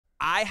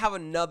I have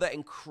another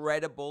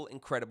incredible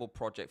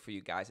project for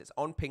you guys. It's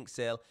on Pink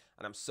Sale,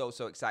 and I'm so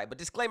excited. But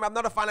disclaimer, I'm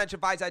not a financial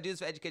advisor. I do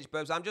this for education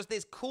purposes. I'm just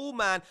this cool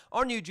man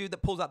on YouTube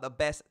that pulls out the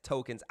best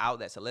tokens out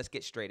there. So let's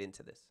get straight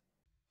into this.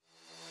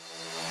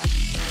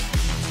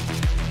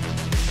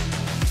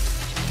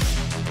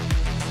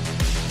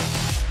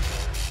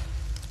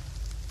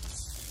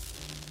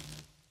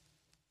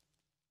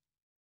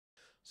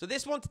 So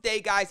this one today,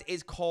 guys,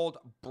 is called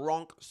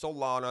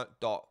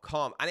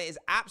BronkSolana.com, and it is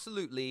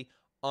absolutely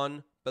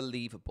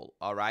unbelievable,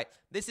 all right?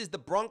 This is the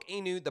Bronk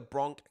Inu, the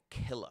Bronk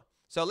Killer.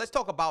 So let's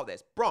talk about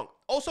this. Bronk,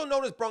 also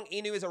known as Bronk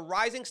Inu, is a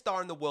rising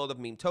star in the world of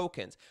meme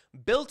tokens.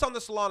 Built on the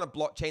Solana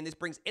blockchain, this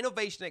brings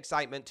innovation and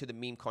excitement to the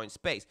meme coin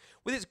space.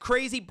 With its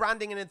crazy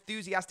branding and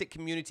enthusiastic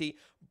community,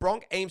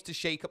 Bronk aims to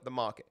shake up the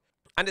market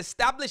and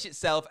establish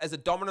itself as a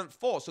dominant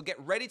force. So get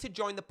ready to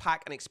join the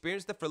pack and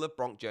experience the thrill of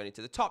Bronk journey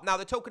to the top. Now,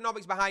 the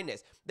tokenomics behind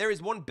this. There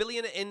is 1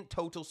 billion in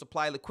total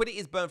supply. Liquidity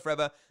is burned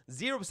forever,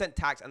 0%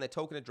 tax, and their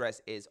token address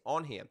is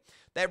on here.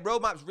 Their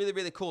roadmap's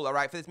really cool, all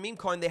right? For this meme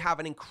coin, they have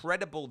an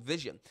incredible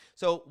vision.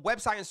 So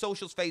website and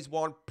socials phase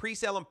 1,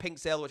 pre-sale on Pink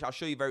Sale, which I'll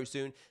show you very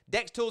soon.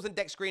 Dex tools and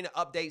Dex screener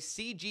updates,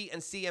 CG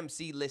and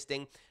CMC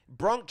listing,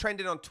 Bronk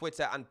trending on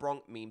Twitter, and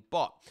Bronk meme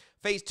bot.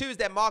 Phase 2 is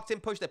their marketing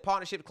push, their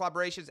partnership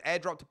collaborations,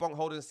 airdrop to Bronk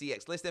holders and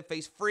CX listing.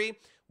 Phase 3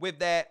 with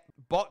their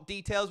bot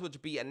details, which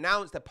will be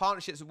announced, their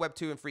partnerships with Web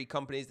 2 and 3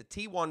 companies, the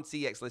T1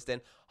 CX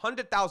listing,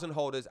 100,000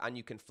 holders, and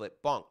you can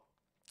flip Bronk.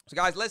 So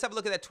guys, let's have a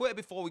look at their Twitter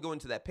before we go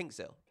into their Pink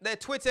Sale. Their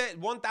Twitter,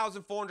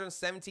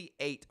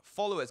 1,478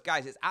 followers.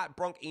 Guys, it's at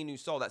Bronk Inu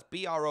Sol. That's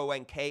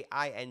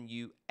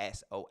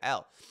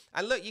BRONKINUSOL.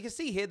 And look, you can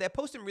see here, they're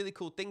posting really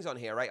cool things on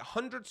here, right?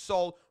 100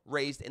 Sol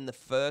raised in the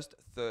first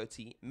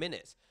 30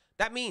 minutes.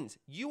 That means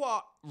you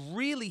are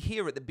really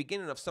here at the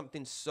beginning of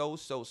something so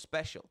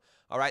special.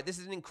 All right, this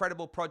is an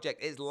incredible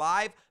project. It's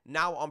live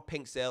now on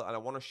Pink Sale, and I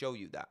want to show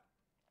you that.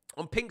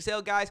 On Pink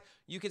Sale, guys,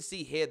 you can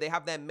see here they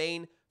have their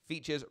main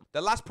features.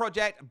 The last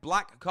project,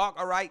 Black Cock,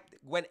 all right,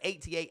 went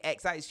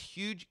 88x. That is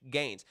huge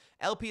gains.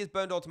 LP is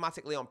burned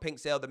automatically on Pink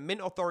Sale. The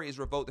mint authority is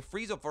revoked. The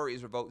freeze authority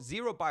is revoked.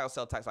 0 buy or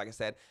sell tax, like I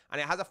said, and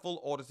it has a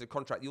full order to the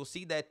contract. You'll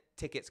see their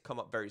tickets come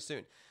up very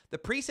soon. The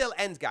pre-sale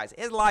ends, guys.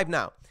 It's live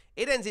now.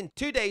 It ends in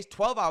 2 days,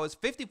 12 hours,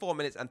 54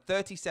 minutes, and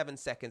 37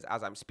 seconds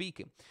as I'm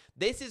speaking.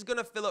 This is going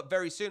to fill up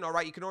very soon, all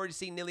right? You can already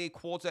see nearly a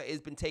quarter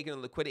has been taken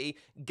on liquidity.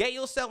 Get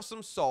yourself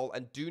some Sol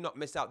and do not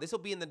miss out. This will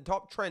be in the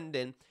top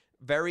trending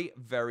very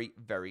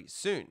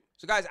soon.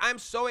 So guys, I'm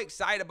so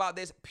excited about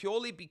this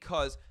purely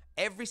because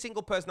every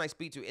single person I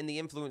speak to in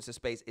the influencer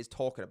space is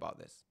talking about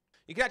this.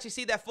 You can actually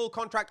see their full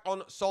contract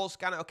on Sol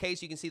Scanner, okay?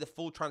 So you can see the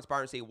full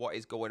transparency of what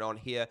is going on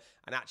here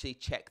and actually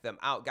check them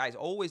out. Guys,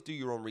 always do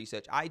your own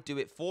research. I do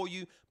it for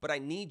you, but I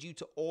need you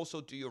to also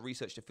do your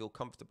research to feel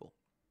comfortable.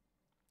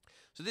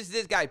 So this is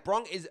it, guys.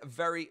 Bronk is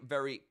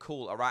very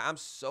cool, all right? I'm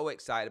so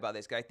excited about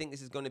this, guys. I think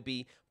this is going to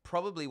be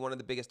probably one of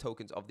the biggest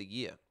tokens of the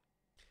year.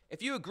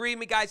 If you agree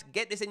with me, guys,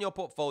 get this in your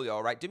portfolio,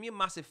 all right? Do me a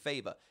massive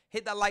favor.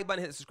 Hit that like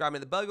button, hit the subscribe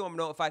button, the bell if you want to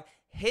be notified.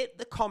 Hit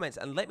the comments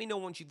and let me know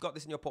once you've got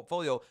this in your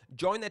portfolio.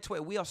 Join their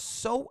Twitter. We are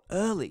so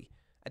early.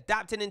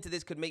 Adapting into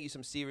this could make you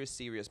some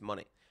serious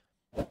money.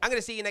 I'm going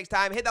to see you next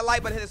time. Hit that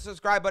like button, hit the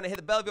subscribe button, hit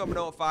the bell if you want to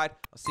be notified.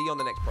 I'll see you on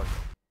the next project.